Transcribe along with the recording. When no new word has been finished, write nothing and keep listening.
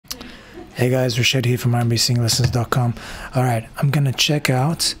Hey guys, Rashid here from RnBSingLessons.com. Alright, I'm gonna check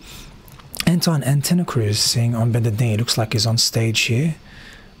out Anton Antenorcruz sing on Bended Knee. It looks like he's on stage here.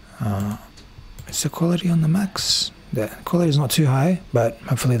 Is the quality on the max? The quality is not too high, but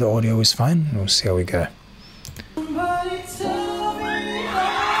hopefully the audio is fine. We'll see how we go. Somebody tell me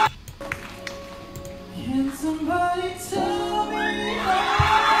how. Can somebody tell me how?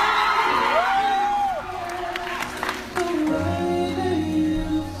 The way they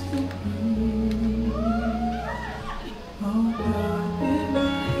used to be. Oh God, it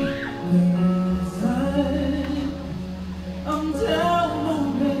makes I'm down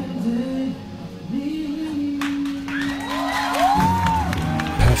on bended knee.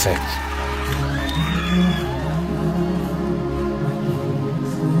 Perfect.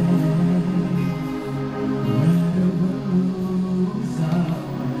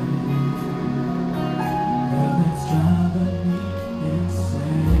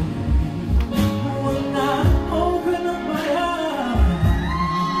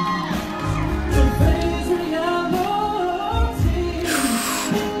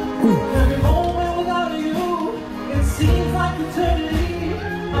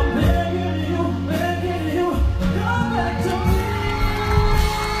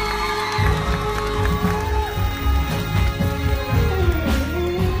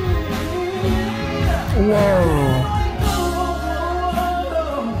 Whoa.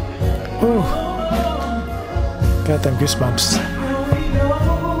 Ooh. Got them goosebumps.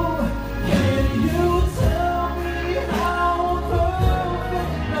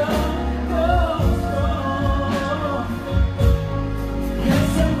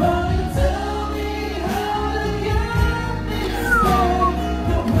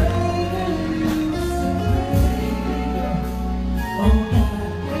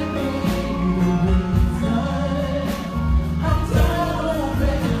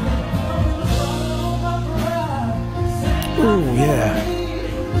 Ooh, yeah.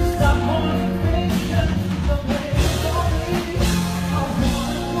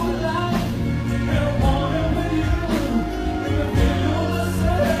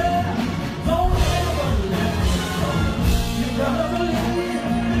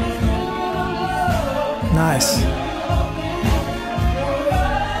 Nice.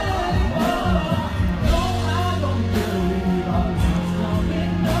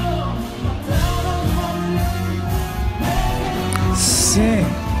 Sing.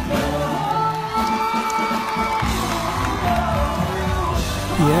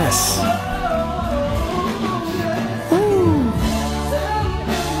 Yes. Woo.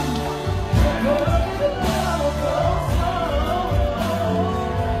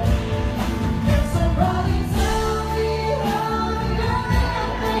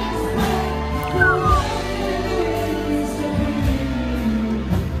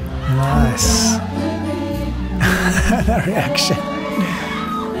 Nice. That reaction.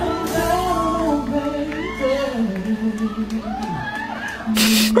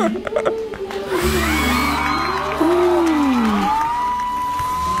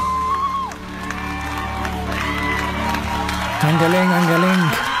 Ang galing, ang galing.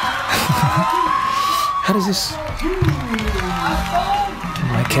 How does this?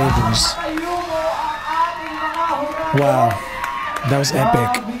 My cables. Wow, that was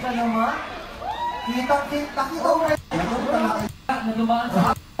epic.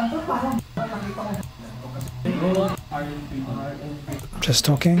 Just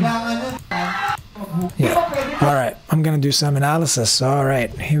talking? Yeah. Alright, I'm gonna do some analysis.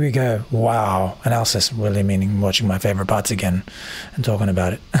 Alright, here we go. Wow. Analysis really meaning watching my favorite parts again and talking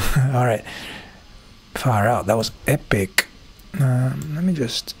about it. Alright. Far out. That was epic. Let me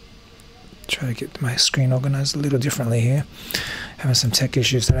just try to get my screen organized a little differently here. Having some tech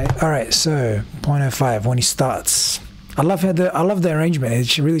issues today. Alright, so 0.05 when he starts. I love the arrangement.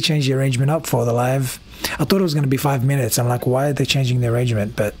 It really changed the arrangement up for the live. I thought it was going to be 5 minutes. I'm like, why are they changing the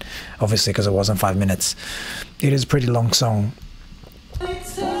arrangement? But obviously because it wasn't 5 minutes. It is a pretty long song.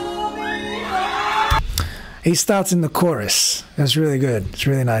 He starts in the chorus. That's really good. It's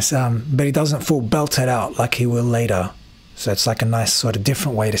really nice. But he doesn't full belt it out like he will later. So it's like a nice sort of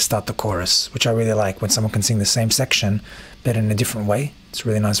different way to start the chorus, which I really like when someone can sing the same section, but in a different way. It's a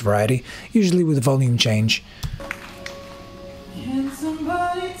really nice variety, usually with a volume change. Can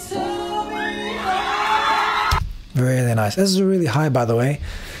somebody tell me how? Really nice. This is a really high, by the way.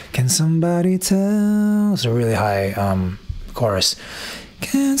 Can somebody tell? It's a really high chorus.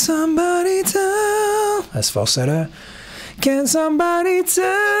 Can somebody tell? That's falsetto. Can somebody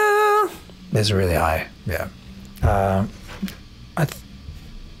tell? It's really high. Yeah.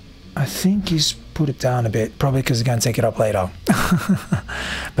 I think he's put it down a bit, probably because we're going to take it up later.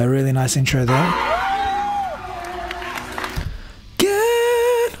 But really nice intro there. Get,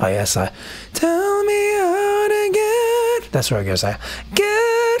 oh yes, I tell me how to get. That's where it goes. I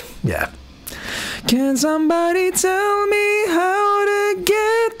get, yeah. Can somebody tell me how to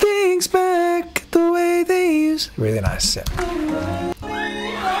get things back the way they used? Really nice. Yeah.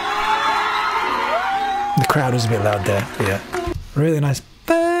 The crowd was a bit loud there. But yeah, really nice.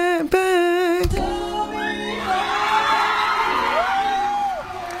 Back, back.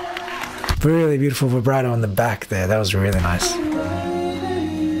 Really beautiful vibrato on the back there. That was really nice.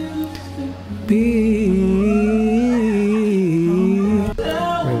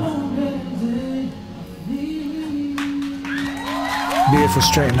 Beautiful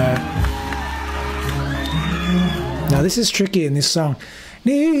straight note. Now this is tricky in this song.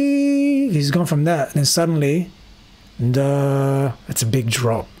 He's gone from that, and then suddenly, it's a big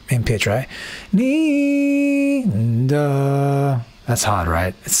drop in pitch, right? That's hard,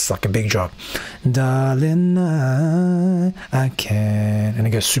 right? It's like a big drop. Darling, I can, and it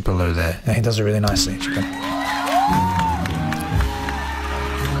goes super low there, and he does it really nicely.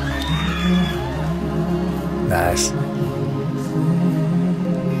 Nice.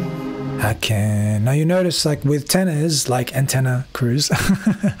 I can. Now you notice, like with tenors, like Antenorcruz,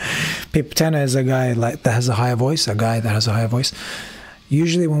 tenor is a guy like that has a higher voice.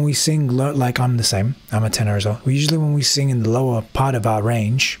 Usually when we sing low, like I'm the same, I'm a tenor as well. Usually when we sing in the lower part of our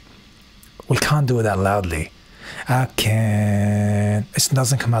range, we can't do it that loudly. I can. It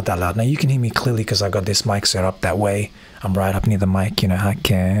doesn't come out that loud. Now you can hear me clearly because I got this mic set up that way. I'm right up near the mic, you know. I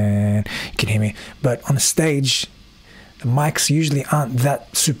can. You can hear me, but on the stage, the mics usually aren't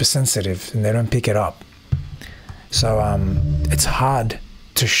that super sensitive and they don't pick it up. So it's hard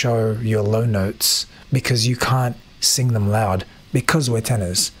to show your low notes because you can't sing them loud because we're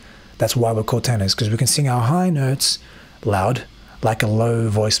tenors. That's why we're called tenors, because we can sing our high notes loud like a low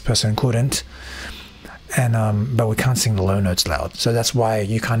voice person couldn't, and but we can't sing the low notes loud. So that's why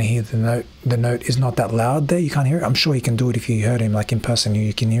you can't hear the note. The note is not that loud there. You can't hear it. I'm sure you can do it if you heard him like in person.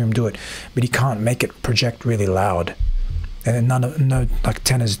 You can hear him do it, but you can't make it project really loud. And no, like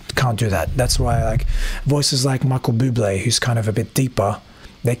tenors can't do that. That's why like voices like Michael Bublé, who's kind of a bit deeper,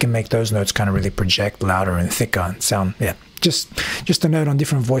 they can make those notes kind of really project louder and thicker and sound, yeah. Just a note on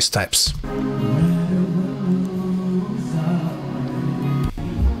different voice types.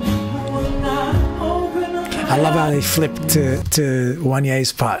 I love how they flip to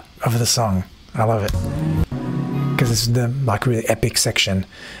Wanye's part of the song. I love it because it's the like really epic section.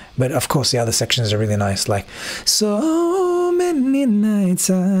 But of course the other sections are really nice, like so many nights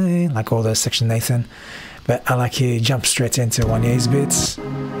I like all those sections, Nathan. But I like he jumps straight into Wanye's bits,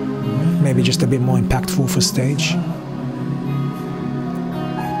 maybe just a bit more impactful for stage.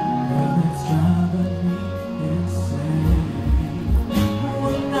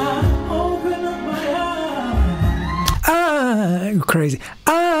 Crazy.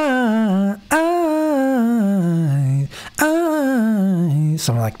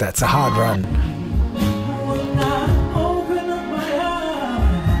 Something like that. It's a hard run.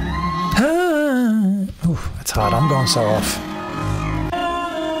 Ooh, that's hard. I'm going so off.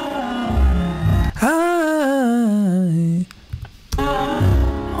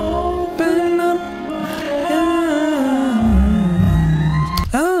 Open up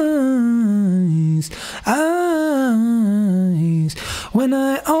eyes, when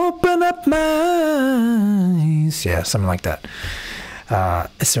I open up my eyes. Yeah, something like that. I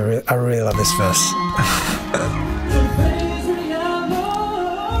really love this verse.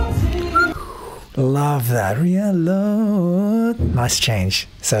 Love that. Nice change.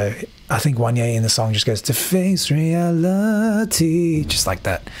 So I think Wanye in the song just goes to face reality, just like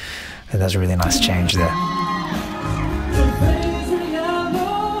that. And that's a really nice change there.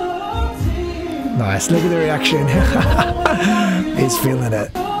 Nice. Look at the reaction. He's feeling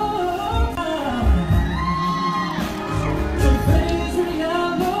it.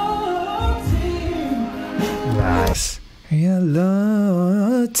 Nice. Reality.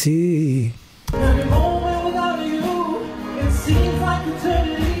 Every moment without you, it seems like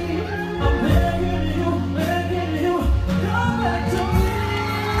eternity. I'm begging you, come back to me.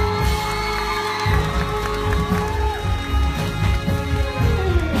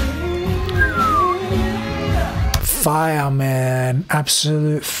 Fire, man.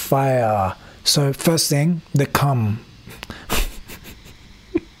 Absolute fire. So first thing, the come.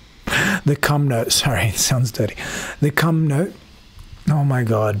 The come note. Sorry, it sounds dirty. The come note. Oh my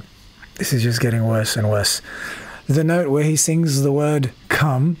God. This is just getting worse and worse. The note where he sings the word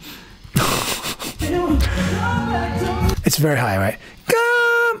come. It's very high, right?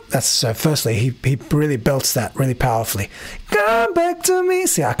 Come! That's so. Firstly, he really belts that really powerfully. Come back to me.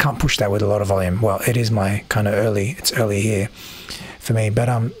 See, I can't push that with a lot of volume. Well, it is my kind of early. It's early here for me,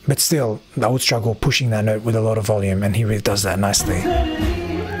 but still, I would struggle pushing that note with a lot of volume, and he really does that nicely.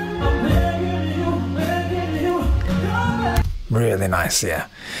 Really nice, yeah.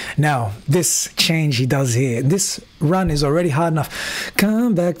 Now, this change he does here, this run is already hard enough.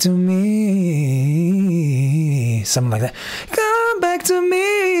 Come back to me. Something like that. Come back to me.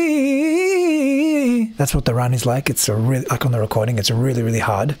 That's what the run is like. It's a really, like on the recording, it's really, really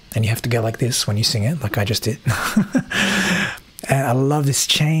hard. And you have to go like this when you sing it, like I just did. And I love this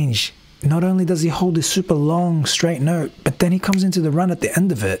change. Not only does he hold this super long straight note, but then he comes into the run at the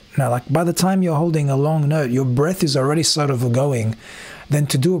end of it. Now, like by the time you're holding a long note, your breath is already sort of going. Then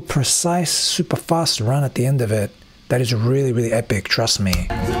to do a precise, super fast run at the end of it, that is really, really epic, trust me.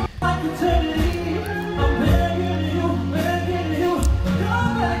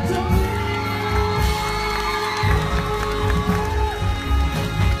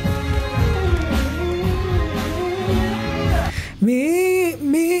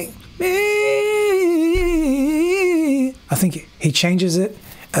 I think he changes it.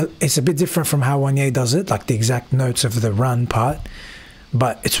 It's a bit different from how Wanye does it, like the exact notes of the run part,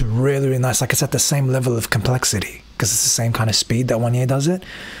 but it's really, really nice. Like it's at the same level of complexity because it's the same kind of speed that Wanye does it.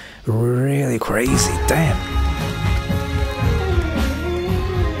 Really crazy, damn.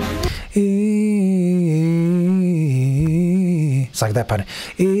 It's like that pattern.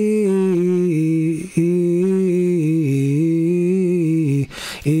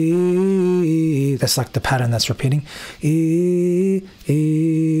 That's like the pattern that's repeating. You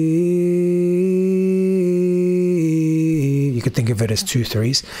could think of it as 2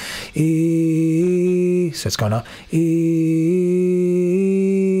 3s. So it's going up.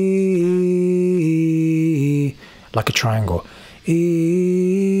 Like a triangle. You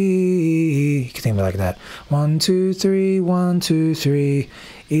can think of it like that. 1 2 3, 1 2 3.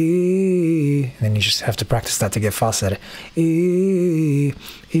 And then you just have to practice that to get fast at it. And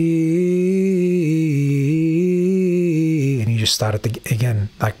you just start it again,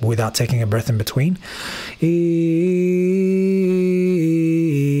 like without taking a breath in between.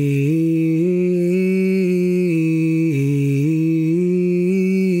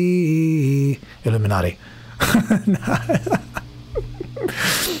 Illuminati.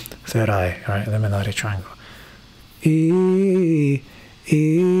 Third eye, all right, Illuminati triangle. I've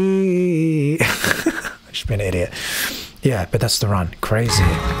just been an idiot. Yeah, but that's the run. Crazy.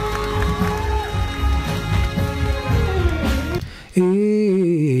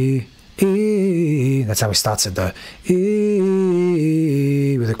 That's how he starts it though.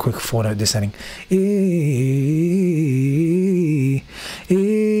 With a quick 4-note descending.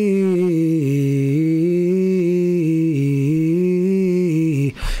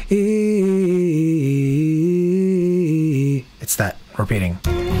 It's that repeating.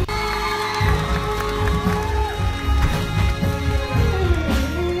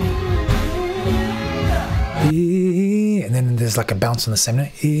 And then there's like a bounce on the same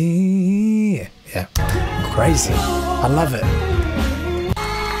note. Yeah, crazy. I love it.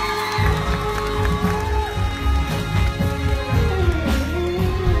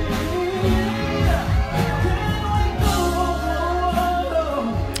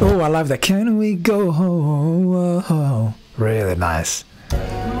 Oh, I love that. Can we go home? Really nice.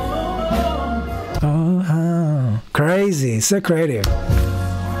 Oh, crazy. So creative.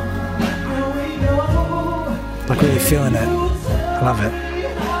 Like really feeling it. I love it.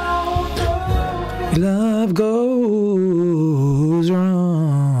 Love goes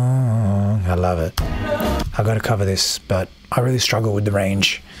wrong. I love it. I got to cover this, but I really struggle with the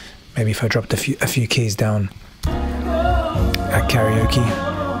range. Maybe if I dropped a few keys down at karaoke.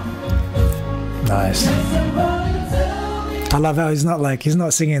 Nice. I love how he's not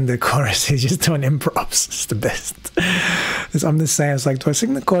singing the chorus, he's just doing improvs. It's the best. I'm the same. It's like, do I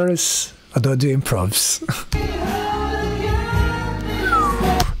sing the chorus or do I do improvs?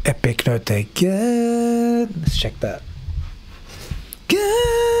 Epic note they get. Let's check that.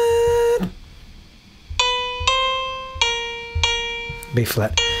 Good. B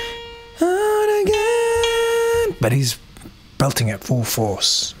flat. Out again. But he's belting it full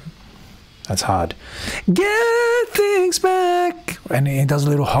force. That's hard. Get things back. And he does a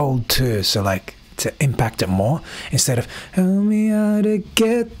little hold too, so like to impact it more instead of help me how to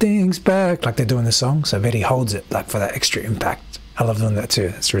get things back like they do in the song. So I bet he holds it like for that extra impact. I love doing that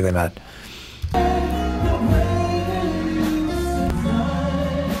too. It's really mad.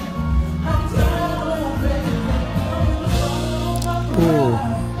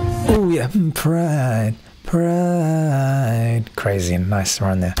 Oh yeah, pride. Pride. Crazy, nice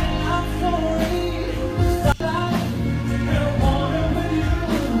run there.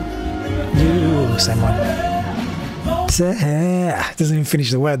 You, same one. Doesn't even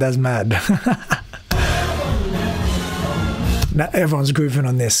finish the word, that's mad. Now everyone's grooving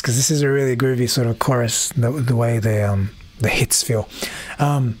on this because this is a really groovy sort of chorus, the way the hits feel.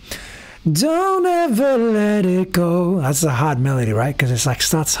 Don't ever let it go. That's a hard melody, right? Because it's like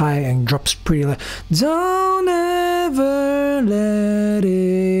starts high and drops pretty low. Don't ever let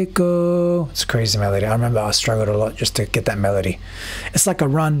it go. It's a crazy melody. I remember I struggled a lot just to get that melody. It's like a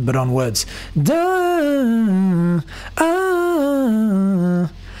run, but on words. Don't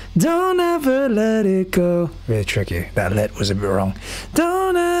ever let it go. Really tricky. That let was a bit wrong.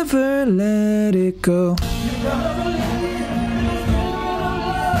 Don't ever let it go.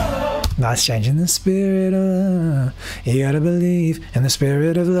 Nice change. In the spirit of love, you gotta believe in the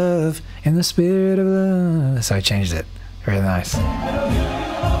spirit of love, in the spirit of love. So I changed it. Really nice.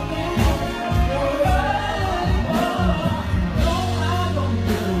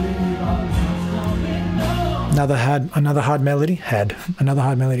 Another hard melody. Another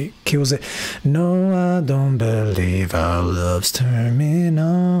hard melody kills it. No, I don't believe our love's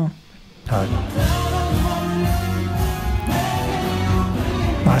terminal. Hard.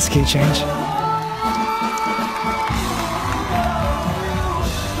 Nice key change.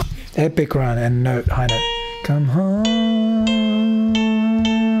 Epic run and note, high note. Come home.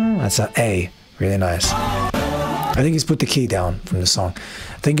 That's an A. Really nice. I think he's put the key down from the song.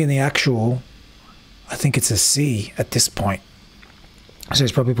 I think in the actual, I think it's a C at this point. So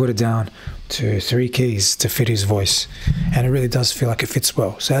he's probably put it down to 3 keys to fit his voice. And it really does feel like it fits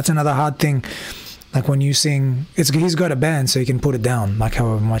well. So that's another hard thing. Like when you sing, he's got a band, so he can put it down like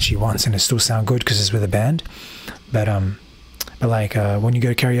however much he wants, and it still sound good because it's with a band. But like when you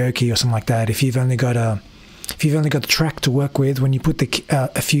go karaoke or something like that, if you've only got the track to work with, when you put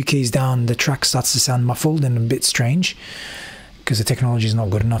a few keys down, the track starts to sound muffled and a bit strange because the technology is not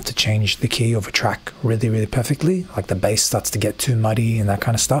good enough to change the key of a track really, really perfectly. Like the bass starts to get too muddy and that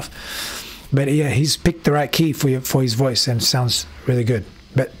kind of stuff. But yeah, he's picked the right key for his voice and it sounds really good.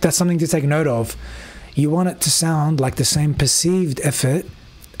 But that's something to take note of. You want it to sound like the same perceived effort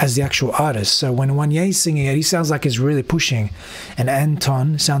as the actual artist. So when Wanye's singing it, he sounds like he's really pushing, and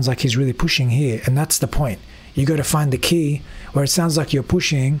Anton sounds like he's really pushing here, and that's the point. You got to find the key where it sounds like you're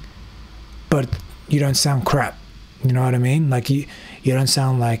pushing, but you don't sound crap. You know what I mean? Like you don't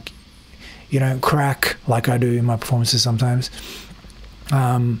sound like, you don't crack like I do in my performances sometimes,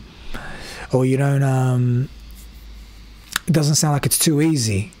 or you don't. It doesn't sound like it's too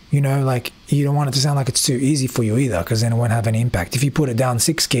easy, you know, like you don't want it to sound like it's too easy for you either, because then it won't have any impact. If you put it down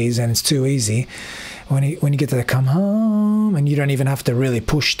 6 keys and it's too easy, when you get to the come home and you don't even have to really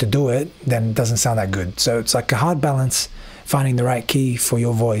push to do it, then it doesn't sound that good. So it's like a hard balance, finding the right key for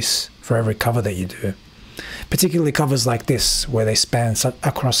your voice for every cover that you do. Particularly covers like this, where they span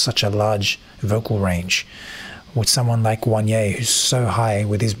across such a large vocal range. With someone like Wanye, who's so high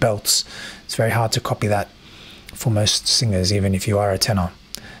with his belts, it's very hard to copy that for most singers, even if you are a tenor.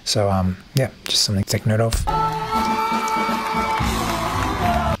 So yeah, just something to take note of.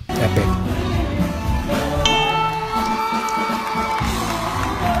 Epic.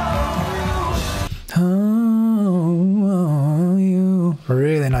 Oh, you.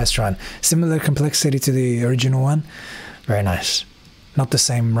 Really nice run. Similar complexity to the original one. Very nice. Not the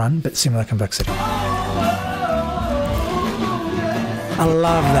same run, but similar complexity. I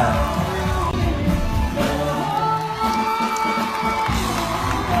love that.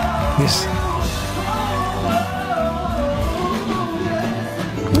 This.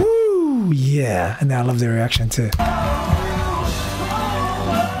 Woo! Yeah, and I love the reaction too.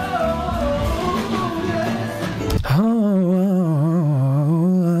 Oh,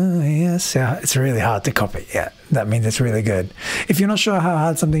 yes, yeah, it's really hard to copy. Yeah, that means it's really good. If you're not sure how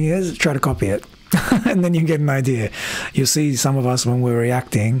hard something is, try to copy it, and then you get an idea. You'll see some of us when we're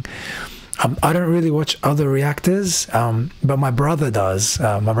reacting. I don't really watch other reactors, but my brother does.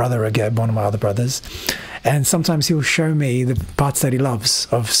 My brother Regeb, one of my other brothers, and sometimes he'll show me the parts that he loves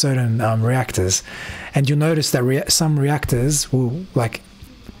of certain reactors, and you'll notice that some reactors will like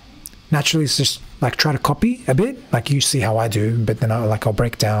naturally just like try to copy a bit, like you see how I do, but then I'll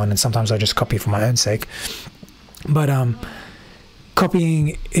break down, and sometimes I just copy for my own sake. But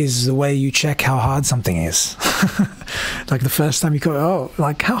copying is the way you check how hard something is. Like the first time you go, oh,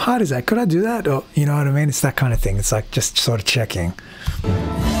 like how hard is that? Could I do that? Or you know what I mean? It's that kind of thing. It's like just sort of checking.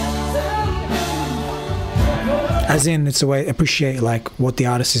 As in, it's a way to appreciate like what the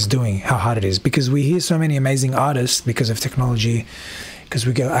artist is doing, how hard it is. Because we hear so many amazing artists because of technology because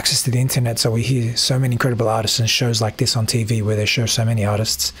we get access to the internet, so we hear so many incredible artists and shows like this on TV where they show so many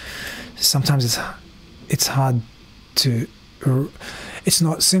artists. Sometimes it's hard to, it's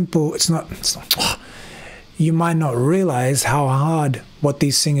not simple, it's not you might not realize how hard what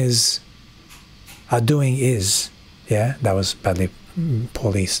these singers are doing is. Yeah, that was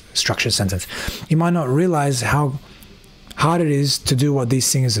poorly structured sentence. You might not realize how hard it is to do what these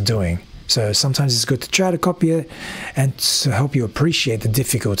singers are doing. So sometimes it's good to try to copy it and to help you appreciate the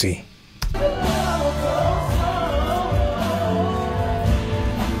difficulty.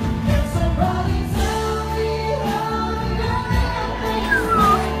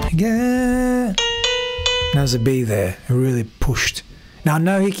 Yeah. There's a B there. It really pushed. Now I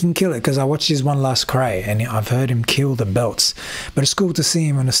know he can kill it because I watched his One Last Cry and I've heard him kill the belts. But it's cool to see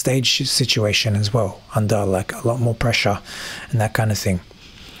him in a stage situation as well, under like a lot more pressure and that kind of thing.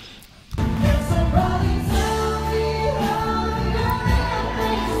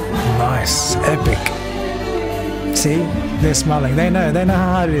 Nice, epic. See, they're smiling. They know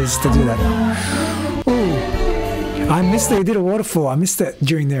how hard it is to do that. Ooh, I missed it. He did a waterfall. I missed it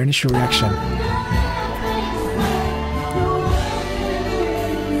during their initial reaction.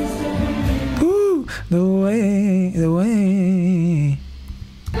 The way.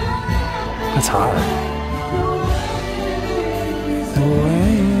 That's hard. The way.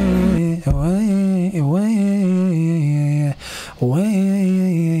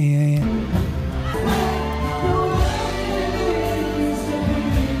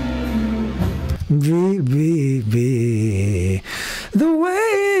 Be. The way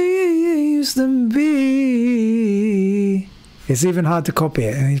it used to be. It's even hard to copy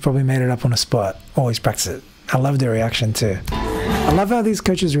it, and he's probably made it up on the spot. Always practice it. I love the reaction too. I love how these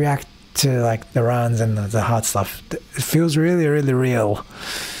coaches react to like the runs and the hard stuff. It feels really, really real.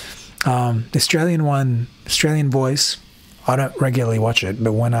 The Australian Voice, I don't regularly watch it,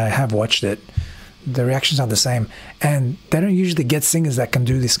 but when I have watched it, the reactions are the same. And they don't usually get singers that can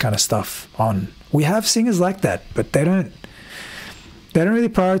do this kind of stuff on. We have singers like that, but they don't really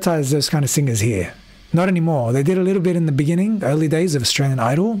prioritize those kind of singers here. Not anymore. They did a little bit in the beginning, early days of Australian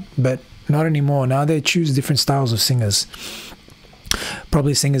Idol, but not anymore. Now they choose different styles of singers.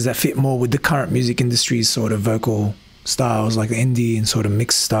 Probably singers that fit more with the current music industry's sort of vocal styles, like the indie and sort of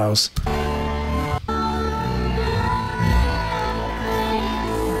mixed styles.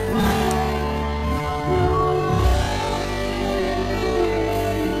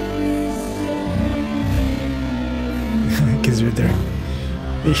 Kids are there.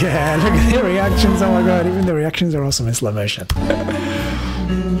 Yeah, look at the reactions. Oh my god, even the reactions are awesome in slow motion.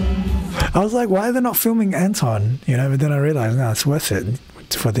 I was like, why are they not filming Anton? You know, but then I realized, no, it's worth it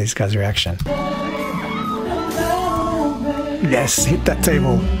for these guys' reaction. Yes, hit that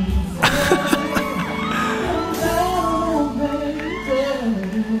table.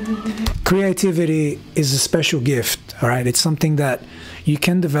 Creativity is a special gift, all right? It's something that you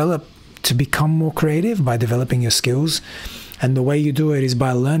can develop to become more creative by developing your skills. And the way you do it is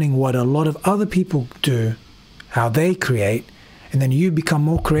by learning what a lot of other people do, how they create, and then you become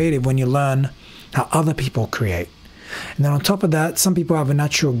more creative when you learn how other people create. And then on top of that, some people have a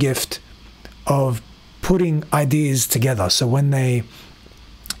natural gift of putting ideas together. So when they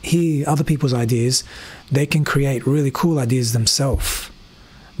hear other people's ideas, they can create really cool ideas themselves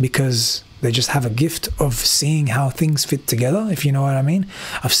because they just have a gift of seeing how things fit together, if you know what I mean.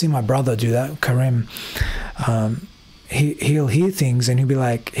 I've seen my brother do that, Karim. He'll hear things and he'll be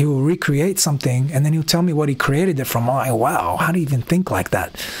like, he will recreate something and then he'll tell me what he created it from. I'm like, wow, how do you even think like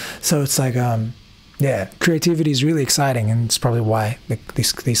that? So it's like, yeah, creativity is really exciting, and it's probably why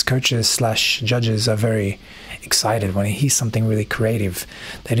these coaches / judges are very excited when they hear something really creative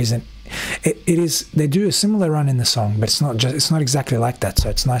that isn't. It is. They do a similar run in the song, but it's not exactly like that. So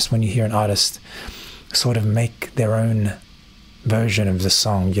it's nice when you hear an artist sort of make their own version of the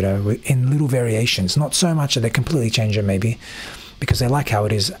song, you know, in little variations. Not so much that they completely change it, maybe, because they like how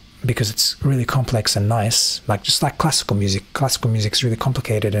it is, because it's really complex and nice, like just like classical music. Classical music's really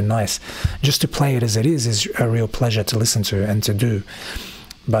complicated and nice. Just to play it as it is a real pleasure to listen to and to do.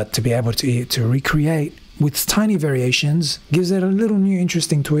 But to be able to recreate with tiny variations gives it a little new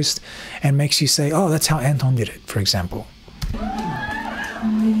interesting twist and makes you say, oh, that's how Anton did it, for example.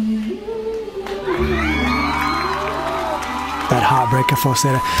 That heartbreaker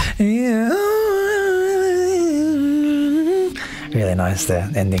falsetto. Yeah. Really nice there,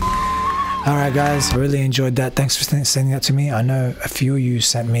 ending. All right, guys, really enjoyed that. Thanks for sending that to me. I know a few of you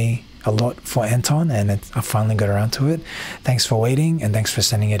sent me a lot for Anton, and I finally got around to it. Thanks for waiting, and thanks for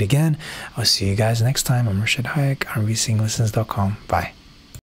sending it again. I'll see you guys next time. I'm Rashid Hayek, rnbsinglistens.com. Bye.